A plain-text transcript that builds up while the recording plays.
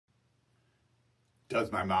Does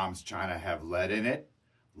my mom's china have lead in it?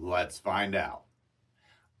 Let's find out.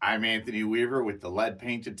 I'm Anthony Weaver with the Lead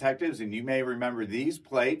Paint Detectives, and you may remember these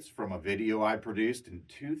plates from a video I produced in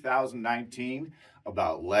 2019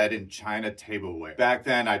 about lead in china tableware. Back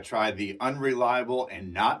then, I tried the unreliable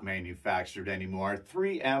and not manufactured anymore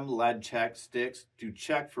 3M LeadCheck sticks to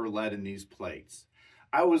check for lead in these plates.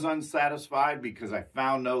 I was unsatisfied because I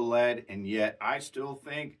found no lead, and yet I still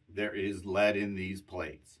think there is lead in these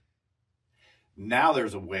plates. Now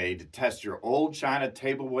there's a way to test your old china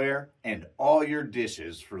tableware and all your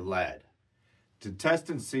dishes for lead. To test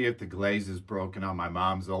and see if the glaze is broken on my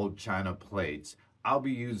mom's old china plates, I'll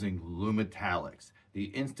be using Lumetallix, the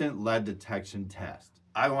Instant Lead Detection test.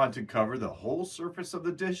 I want to cover the whole surface of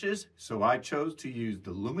the dishes, so I chose to use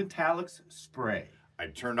the Lumetallix spray. I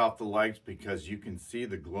turned off the lights because you can see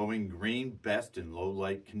the glowing green best in low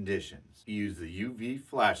light conditions. Use the UV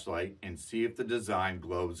flashlight and see if the design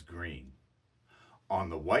glows green. On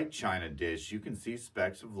the white china dish, you can see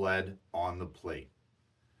specks of lead on the plate.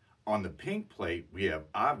 On the pink plate, we have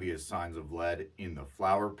obvious signs of lead in the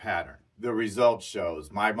flower pattern. The result shows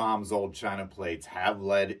my mom's old china plates have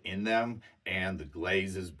lead in them and the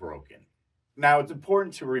glaze is broken. Now, it's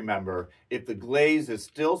important to remember, if the glaze is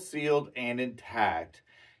still sealed and intact,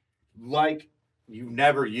 like you've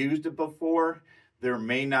never used it before, there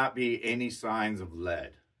may not be any signs of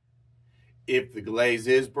lead. If the glaze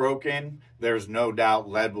is broken, there's no doubt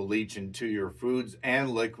lead will leach into your foods and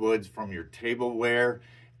liquids from your tableware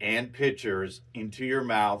and pitchers into your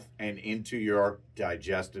mouth and into your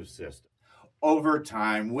digestive system. Over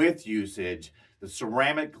time, with usage, the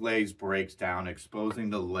ceramic glaze breaks down, exposing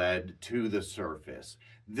the lead to the surface.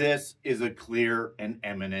 This is a clear and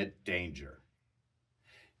imminent danger.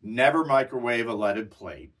 Never microwave a leaded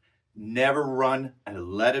plate. Never run a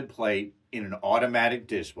leaded plate in an automatic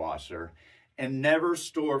dishwasher, and never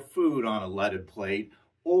store food on a leaded plate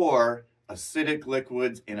or acidic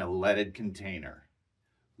liquids in a leaded container.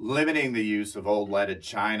 Limiting the use of old leaded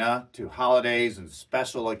china to holidays and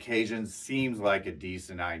special occasions seems like a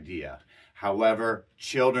decent idea. However,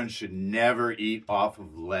 children should never eat off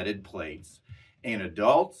of leaded plates. And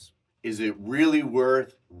adults, is it really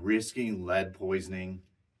worth risking lead poisoning?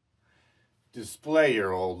 Display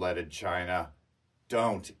your old leaded china.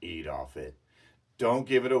 Don't eat off it. Don't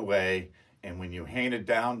give it away. And when you hand it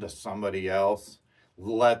down to somebody else,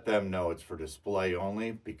 let them know it's for display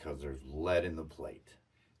only because there's lead in the plate.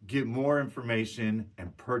 Get more information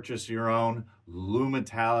and purchase your own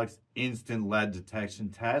Lumetallix Instant Lead Detection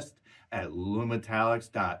test at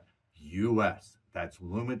lumetallix.us. That's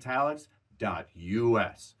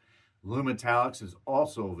lumetallix.us. Lumetallix is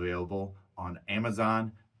also available on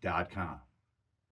Amazon.com.